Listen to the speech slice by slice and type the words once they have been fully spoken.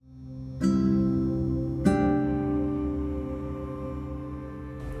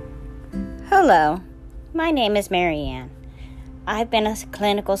Hello, my name is Marianne. I've been a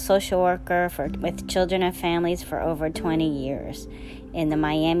clinical social worker with children and families for over 20 years in the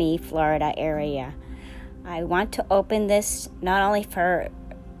Miami, Florida area. I want to open this not only for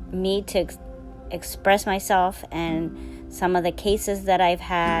me to express myself and some of the cases that I've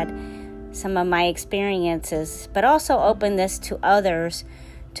had, some of my experiences, but also open this to others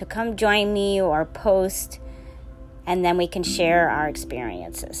to come join me or post, and then we can share our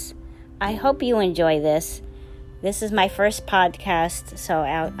experiences. I hope you enjoy this. This is my first podcast, so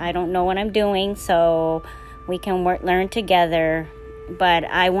I don't know what I'm doing, so we can learn together. But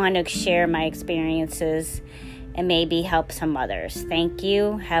I want to share my experiences and maybe help some others. Thank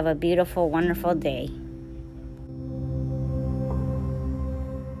you. Have a beautiful, wonderful day.